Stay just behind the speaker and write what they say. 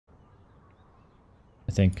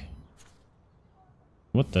I think.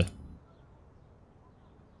 What the?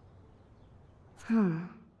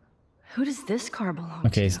 Who does this car belong to?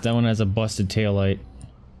 Okay, so that one has a busted taillight.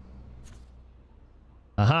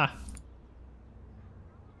 Aha!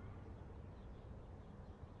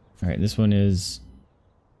 Alright, this one is...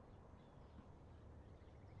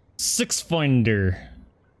 Six Finder!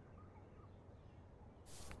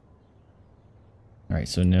 Alright,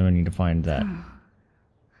 so now I need to find that.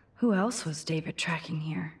 Who else was David tracking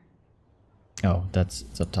here? Oh, it's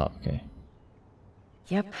up top, okay.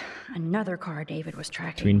 Yep, another car David was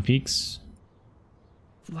tracking. Twin Peaks.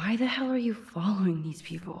 Why the hell are you following these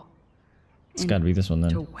people? It's gotta be this one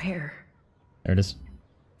then. To where? There it is.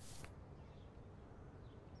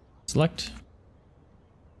 Select.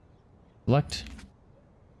 Select.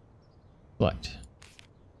 Select.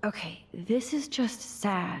 Okay, this is just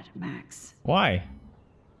sad, Max. Why?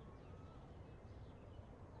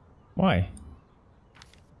 Why?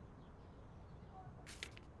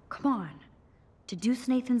 Come on. Deduce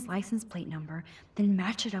Nathan's license plate number, then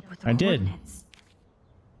match it up with the I did. coordinates.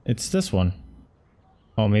 It's this one.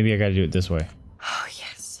 Oh, maybe I gotta do it this way. Oh,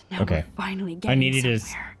 yes. Now Okay. we're finally getting I needed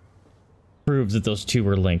somewhere. to prove that those two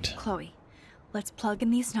were linked. Chloe, let's plug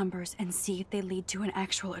in these numbers and see if they lead to an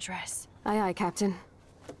actual address. Aye, aye, Captain.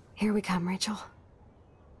 Here we come, Rachel.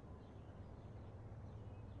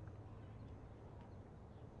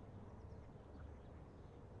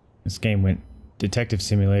 This game went Detective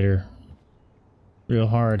Simulator real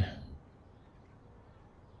hard.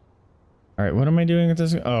 Alright, what am I doing with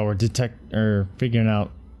this? Oh, we're figuring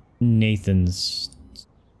out Nathan's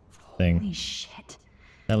thing. Holy shit.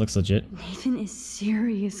 That looks legit. Nathan is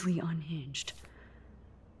seriously unhinged.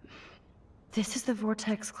 This is the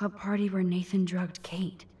Vortex Club party where Nathan drugged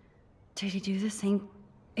Kate. Did he do the same?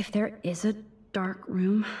 If there is a dark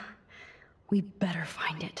room, we better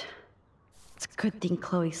find it. It's a good thing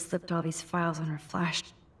Chloe slipped all these files on her flash.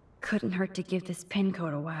 Couldn't hurt to give this pin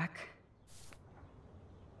code a whack.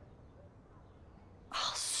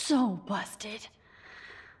 Oh, so busted.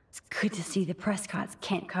 It's good to see the Prescotts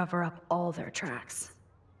can't cover up all their tracks.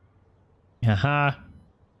 Haha.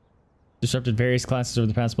 Disrupted various classes over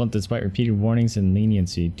the past month despite repeated warnings and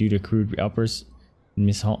leniency due to crude outbursts.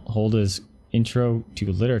 Miss Holda's intro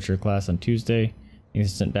to literature class on Tuesday. He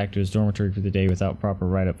was sent back to his dormitory for the day without proper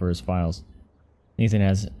write-up for his files. Nathan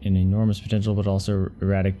has an enormous potential but also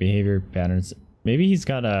erratic behavior patterns. Maybe he's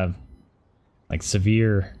got a like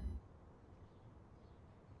severe,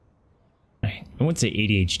 I wouldn't say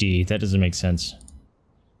ADHD, that doesn't make sense.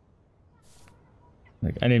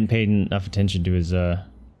 Like I didn't pay enough attention to his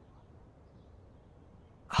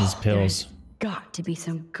pills. There's got to be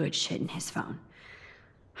some good shit in his phone.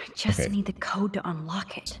 I just Okay. need the code to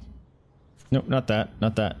unlock it. Nope, not that,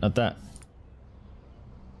 not that, not that.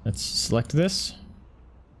 Let's select this.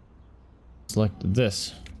 Select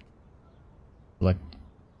this. Select.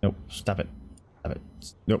 Nope, stop it. Stop it.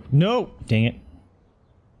 Nope, no! Dang it.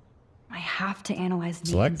 I have to analyze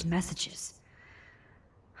Select. Nathan's messages.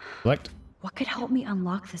 Select. What could help me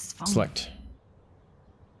unlock this phone? Select.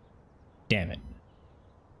 Damn it.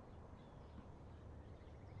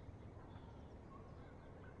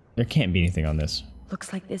 There can't be anything on this.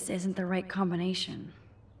 Looks like this isn't the right combination.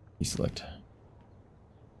 Deselect.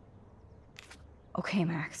 Okay,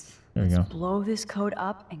 Max. There we go. Blow this code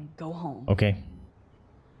up and go home. Okay.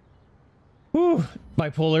 Whew.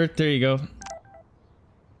 Bipolar. There you go.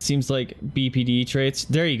 Seems like BPD traits.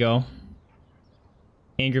 There you go.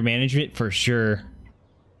 Anger management for sure.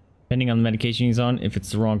 Depending on the medication he's on, if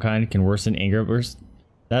it's the wrong kind, it can worsen anger burst.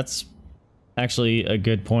 That's actually a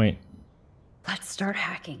good point. Let's start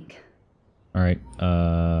hacking. All right.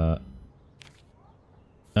 Oh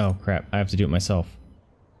crap! I have to do it myself.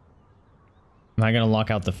 Am I gonna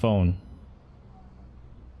lock out the phone?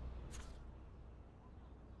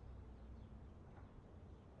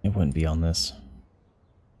 It wouldn't be on this.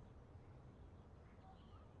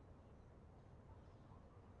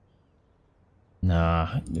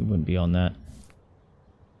 Nah, it wouldn't be on that.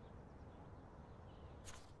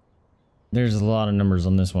 There's a lot of numbers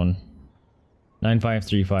on this one.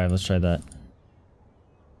 9535, let's try that.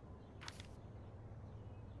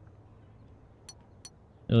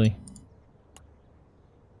 Really?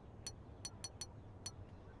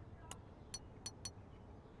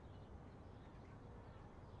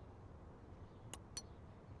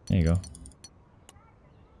 There you go.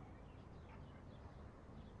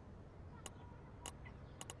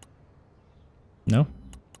 No?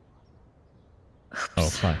 Oh,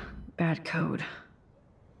 fine. Bad code.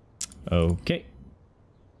 Okay.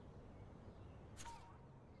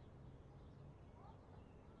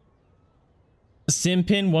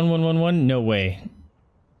 Simpin 1111? No way.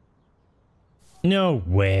 No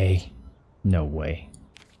way. No way.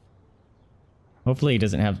 Hopefully he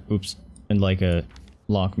doesn't have, oops, and like a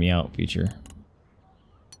lock me out feature.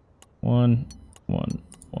 1, 1,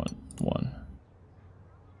 1, 1.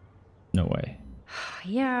 No way.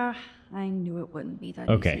 Yeah, I knew it wouldn't be that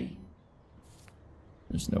Okay. easy.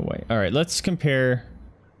 There's no way. All right, let's compare.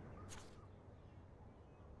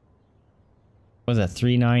 What was that?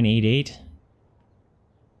 3988?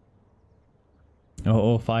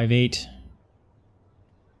 0058.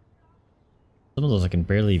 Some of those I can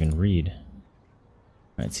barely even read.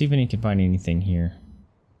 All right, see if anyone can find anything here.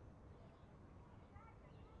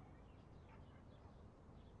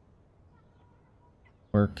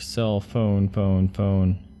 Work, cell, phone, phone,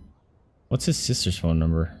 phone. What's his sister's phone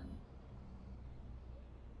number?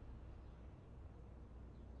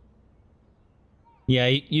 Yeah,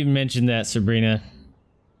 you mentioned that, Sabrina.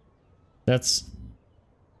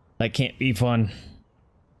 That can't be fun.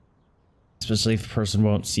 Especially if the person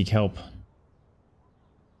won't seek help.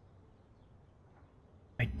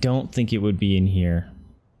 I don't think it would be in here.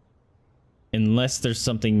 Unless there's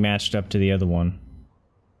something matched up to the other one.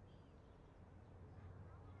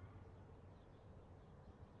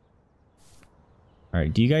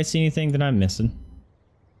 Alright, do you guys see anything that I'm missing?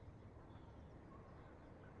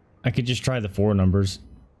 I could just try the 4 numbers.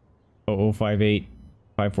 0058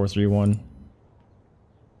 5431.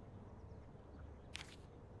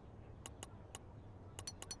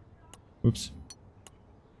 Oops.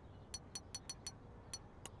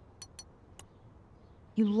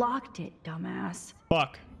 You locked it, dumbass.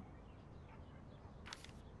 Fuck.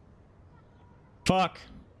 Fuck.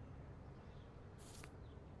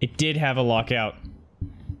 It did have a lockout.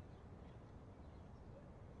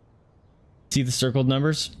 See the circled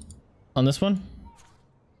numbers on this one?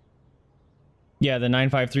 Yeah, the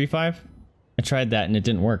 9535. I tried that and it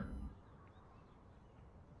didn't work.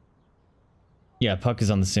 Yeah, Puck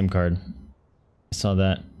is on the SIM card. I saw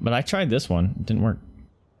that. But I tried this one. It didn't work.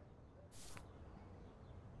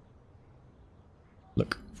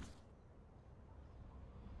 Look.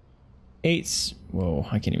 8. Whoa,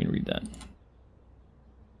 I can't even read that.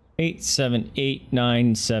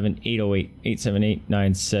 87897-808.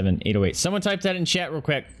 87897-808. Someone type that in chat real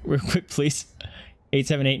quick, please.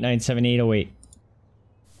 87897-808.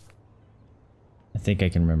 I think I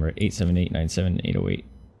can remember it. 87897-808.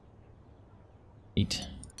 8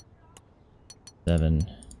 7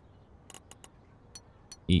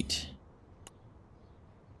 8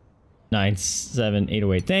 9 7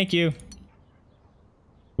 808. Thank you.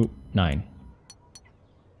 Ooh, 9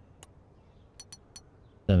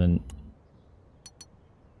 7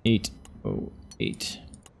 8 8.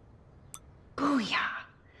 Booyah.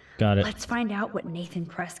 Got it. Let's find out what Nathan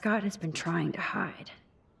Prescott has been trying to hide.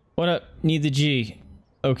 What up? Need the G.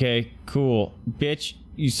 Okay, cool. Bitch,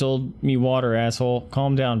 you sold me water, asshole.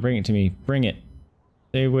 Calm down. Bring it to me. Bring it.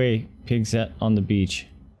 Stay away, pigs on the beach.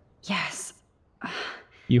 Yes.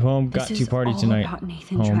 You home? Got This to is party all tonight. about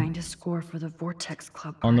Nathan Home. trying to score for the Vortex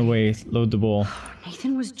Club party. On the way. Load the bowl.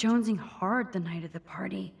 Nathan was jonesing hard the night of the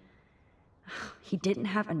party. He didn't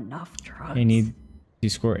have enough drugs. I need to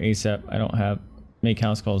score ASAP. I don't have. Make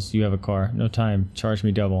house calls. You have a car. No time. Charge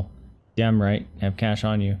me double. Damn right. Have cash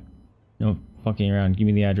on you. No fucking around. Give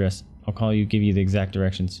me the address. I'll call you. Give you the exact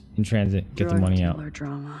directions. In transit. Get the Drug money out. dealer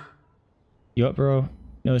drama. You up, bro?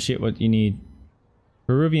 No shit. What you need?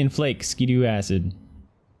 Peruvian flake. Skidoo acid.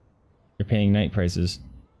 You're paying night prices.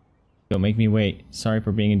 Don't make me wait. Sorry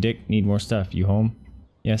for being a dick. Need more stuff. You home?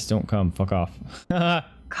 Yes. Don't come. Fuck off. God,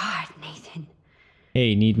 Nathan.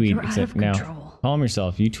 Hey, need weed. You're out Except of now. control. Calm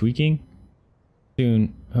yourself. You tweaking?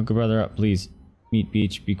 Soon. Hook a brother up, please. Meet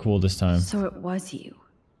beach. Be cool this time. So it was you.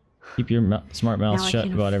 Keep your smart mouth Now shut I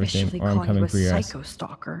can about everything, officially or I'm call coming you a for your ass. psycho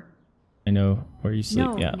stalker. I know where you sleep.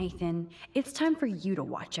 No, Yeah. Nathan. It's time for you to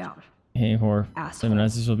watch out. Hey, whore. Asshole.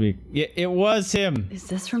 Feminizers will be. Yeah, it was him. Is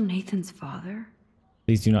this from Nathan's father?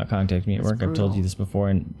 Please do not contact me at That's work. I've told you brutal. this before,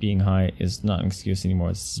 and being high is not an excuse anymore.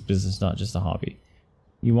 This is business, not just a hobby.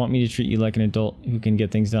 You want me to treat you like an adult who can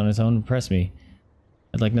get things done on his own? Impress me.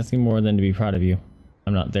 I'd like nothing more than to be proud of you.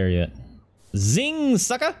 I'm not there yet. Zing,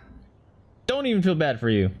 sucker! Don't even feel bad for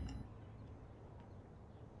you.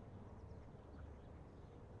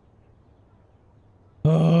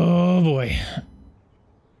 Oh boy.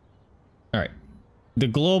 Alright. The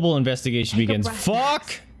global investigation Take a begins. breath, Fuck!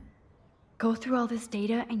 Max. Go through all this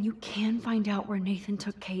data and you can find out where Nathan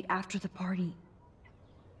took Kate after the party.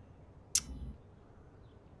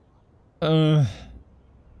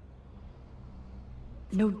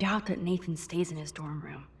 No doubt that Nathan stays in his dorm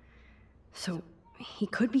room. So he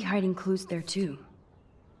could be hiding clues there too.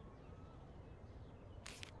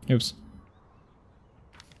 Oops.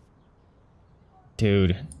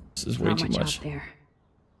 Dude, this is way Not too much much. out there.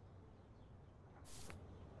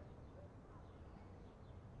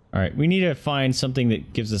 All right, we need to find something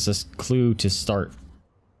that gives us a clue to start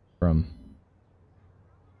from.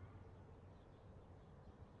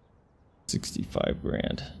 65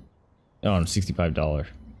 grand. Oh, no, $65.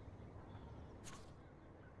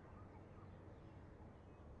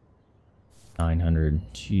 $900.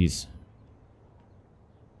 Jeez.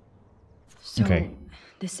 So, Okay.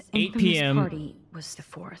 this 8 infamous p.m. party was the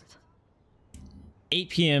 4th. 8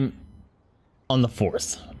 p.m. on the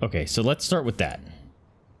 4th. Okay, so let's start with that.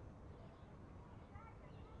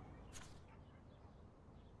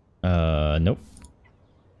 Nope.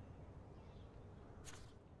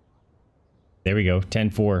 There we go.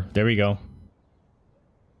 10-4. There we go.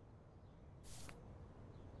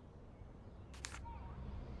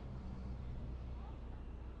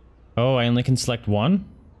 Oh, I only can select one?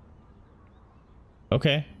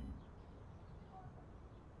 Okay.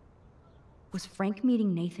 Was Frank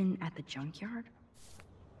meeting Nathan at the junkyard?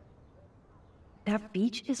 That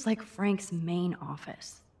beach is like Frank's main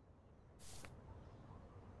office.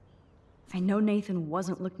 I know Nathan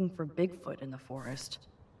wasn't looking for Bigfoot in the forest.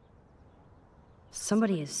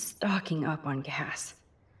 Somebody is stocking up on gas.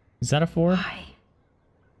 Is that a 4? Why?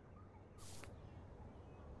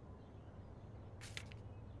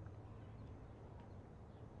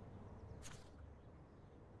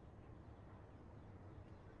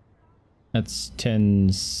 That's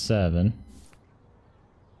 10-7.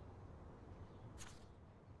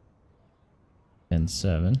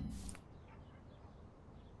 10-7.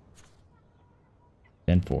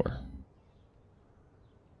 10-4.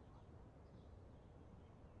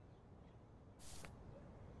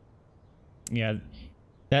 Yeah,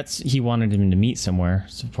 that's he wanted him to meet somewhere,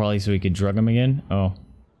 so probably so he could drug him again. Oh.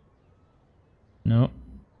 No.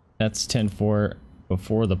 That's 10-4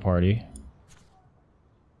 before the party.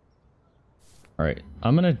 Alright,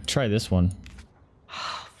 I'm gonna try this one.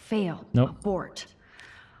 Failed. Nope. Abort.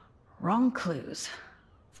 Wrong clues.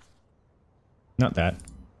 Not that.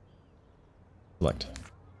 Select.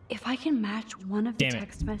 If I can match one of the Damn it.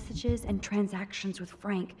 text messages and transactions with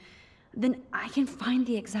Frank, then I can find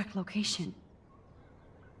the exact location.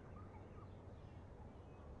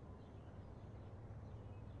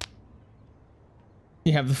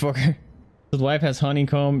 You have the fucker. The wife has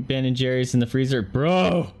honeycomb, Ben and Jerry's in the freezer.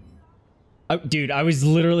 Bro! Dude, I was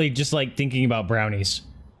literally just like thinking about brownies.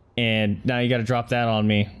 And now you gotta drop that on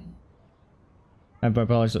me. I have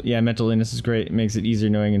bipolar. Yeah, mental illness is great. It makes it easier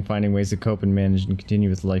knowing and finding ways to cope and manage and continue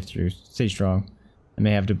with life through. Stay strong. I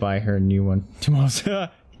may have to buy her a new one tomorrow.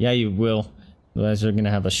 Yeah, you will. Otherwise, you're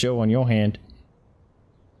gonna have a show on your hand.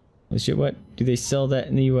 Oh shit, what? Do they sell that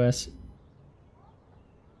in the US?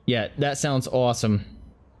 Yeah, that sounds awesome.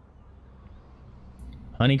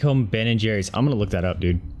 Honeycomb Ben and Jerry's. I'm gonna look that up,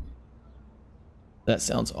 dude. That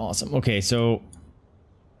sounds awesome. Okay, so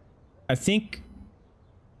I think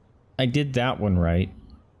I did that one right.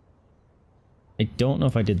 I don't know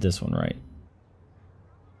if I did this one right.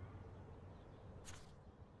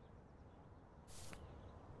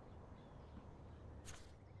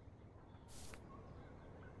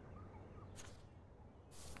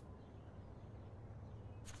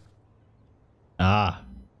 Ah.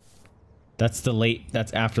 That's the late,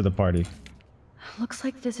 that's after the party. Looks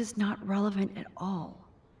like this is not relevant at all.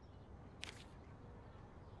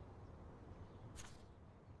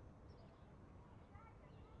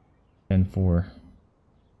 And 4.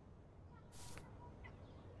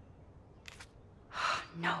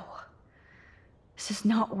 No. This is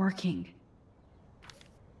not working.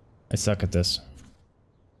 I suck at this.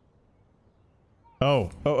 Oh,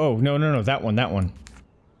 no, that one.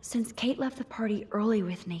 Since Kate left the party early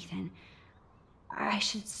with Nathan, I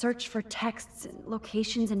should search for texts,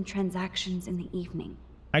 locations, and transactions in the evening.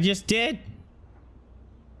 I just did.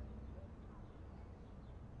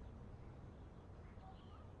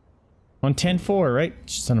 On 10-4, right?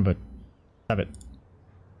 Son of a... Have it.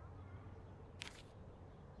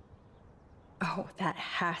 Oh, that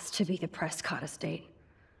has to be the Prescott estate.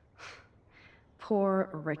 Poor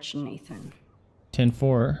rich Nathan.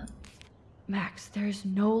 10-4. Max, there's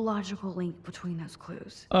no logical link between those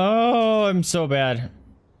clues. Oh, I'm so bad.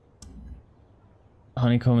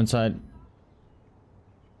 Honeycomb inside.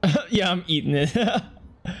 Yeah, I'm eating it.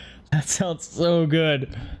 That sounds so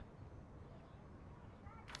good.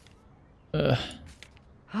 Ugh.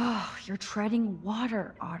 Oh, you're treading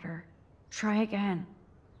water, Otter. Try again.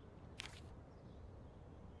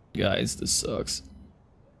 Guys, this sucks.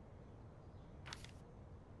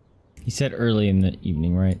 He said early in the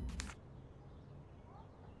evening, right?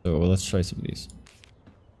 So let's try some of these.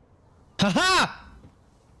 Haha!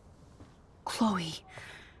 Chloe,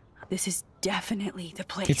 this is definitely the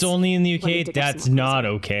place. It's only in the Let me UK. dig up That's some more not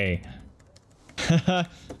okay.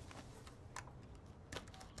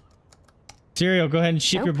 Serial, go ahead and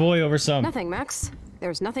ship your Nope. boy over some. Nothing, Max.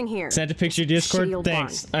 There's nothing here. Sent a picture to Discord. Shitty old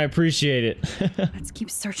Thanks. barn. I appreciate it. Let's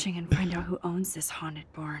keep searching and find out who owns this haunted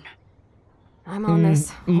barn. I'm on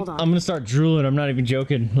this. Hold on. I'm gonna start drooling. I'm not even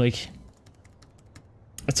joking. Like,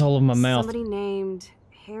 it's all over my mouth. Somebody named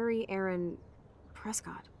Harry Aaron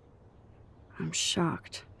Prescott. I'm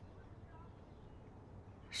shocked.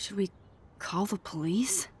 Should we call the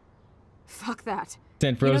police? Fuck that.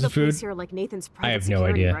 Sent You know frozen the police food. here are like Nathan's private I have no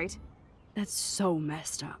security, idea. right? That's so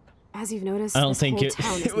messed up. As you've noticed, I don't this think whole it,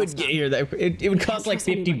 town is it would messed get up. here. That it would cost can't like trust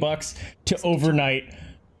 50 anybody. bucks to Just a job. overnight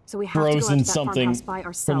So we have to go out frozen to that something farmhouse by from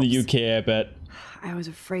ourselves. the UK. I bet. I was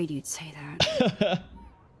afraid you'd say that.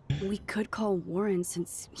 We could call Warren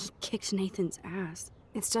since he kicked Nathan's ass.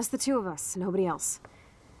 It's just the two of us, nobody else.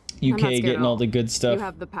 UK not scared getting at all the good stuff. You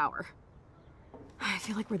have the power. I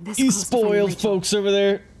feel like we're this You close to finding spoiled Rachel. folks over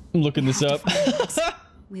there. I'm looking this up.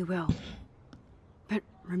 We will. But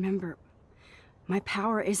remember, my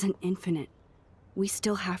power isn't infinite. We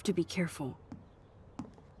still have to be careful.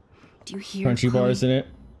 Do you hear? Crunchy Chloe? bars in it.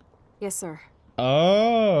 Yes, sir.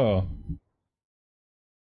 Oh.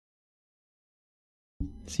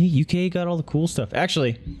 See, UK got all the cool stuff.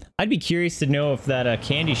 Actually, I'd be curious to know if that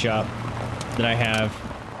candy shop that I have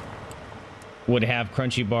would have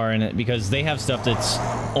Crunchy Bar in it, because they have stuff that's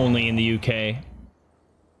only in the UK.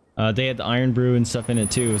 They had the Iron Brew and stuff in it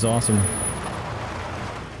too. It was awesome.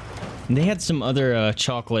 And they had some other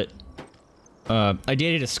chocolate. I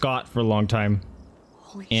dated a Scot for a long time,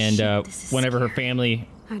 Holy and shit, this is whenever her scary. family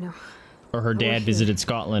I know. or her we're dad here. visited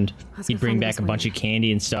Scotland, Let's he'd go bring find back this a bunch way. of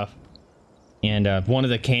candy and stuff. And one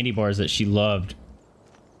of the candy bars that she loved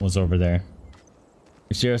was over there.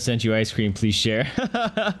 If Sarah sent you ice cream, please share.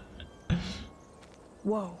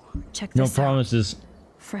 Whoa! Check No this out. promises.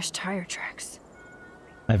 Fresh tire tracks.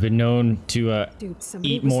 I've been known to Dude,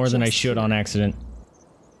 somebody eat was more than I just should here. on accident.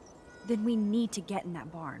 Then we need to get in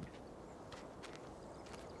that barn.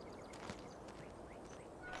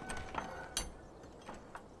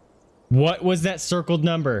 What was that circled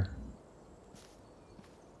number?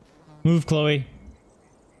 Move, Chloe.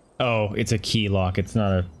 Oh, it's a key lock. It's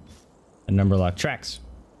not a number lock. Tracks.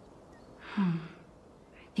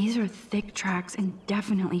 These are thick tracks and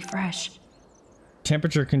definitely fresh.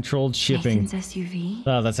 Temperature controlled shipping. Nathan's SUV.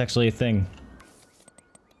 Oh, that's actually a thing.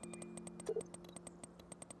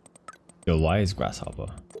 Yo, why is Grasshopper?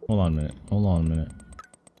 Hold on a minute. Hold on a minute.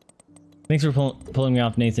 Thanks for pulling me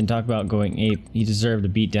off, Nathan. Talk about going ape. He deserved a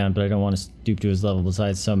beatdown, but I don't want to stoop to his level.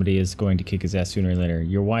 Besides, somebody is going to kick his ass sooner or later.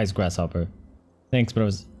 You're wise, Grasshopper. Thanks, but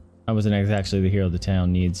I wasn't actually the hero the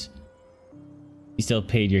town needs. You still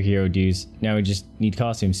paid your hero dues. Now we just need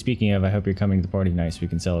costumes. Speaking of, I hope you're coming to the party tonight so we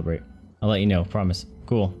can celebrate. I'll let you know. Promise.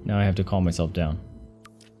 Cool. Now I have to calm myself down.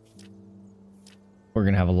 We're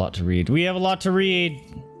gonna have a lot to read. We have a lot to read!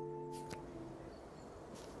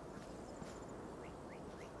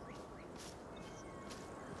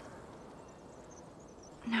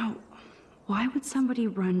 Now, why would somebody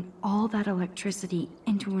run all that electricity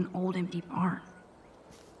into an old empty barn?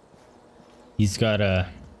 He's got a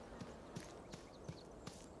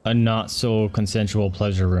not so consensual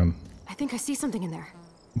pleasure room. I think I see something in there.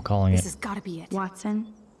 I'm calling This it. has got to be it.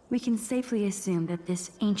 Watson, we can safely assume that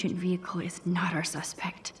this ancient vehicle is not our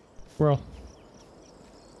suspect. Squirrel.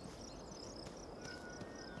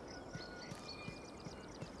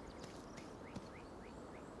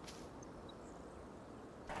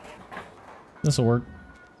 This'll work.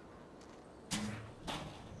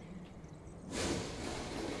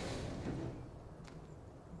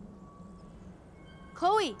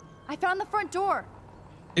 Chloe, I found the front door.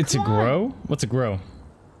 It's a Come on. grow? What's a grow?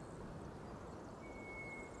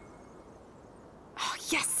 Oh,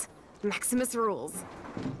 yes! Maximus rules.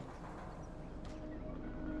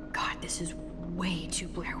 God, this is way too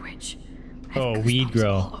Blair Witch. I have Oh, weed goosebumps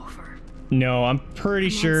grow. all over. No, I'm pretty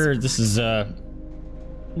sure this is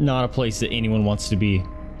not a place that anyone wants to be.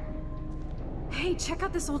 Hey, check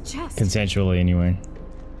out this old chest. Consensually, anyway.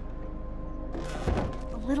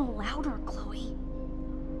 A little louder, Chloe.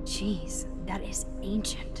 Jeez, that is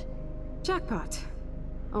ancient. Jackpot.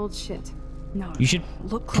 Old shit. No, You should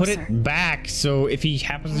look put closer. it back so if he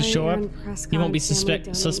happens to show up, he won't be suspect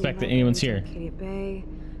that anyone's here. Acadia Bay.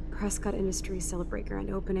 Prescott Industries celebrate grand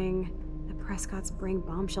opening. The Prescotts bring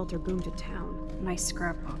bomb shelter boom to town. Nice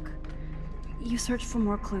scrapbook. You search for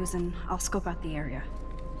more clues and I'll scope out the area.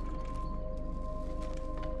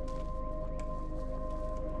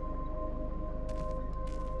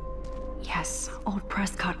 Yes, old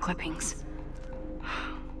Prescott clippings.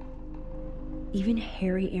 Even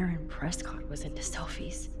Harry Aaron Prescott was into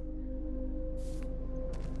selfies.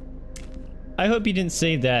 I hope you didn't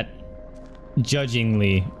say that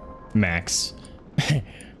judgingly, Max.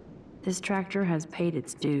 This tractor has paid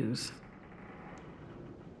its dues.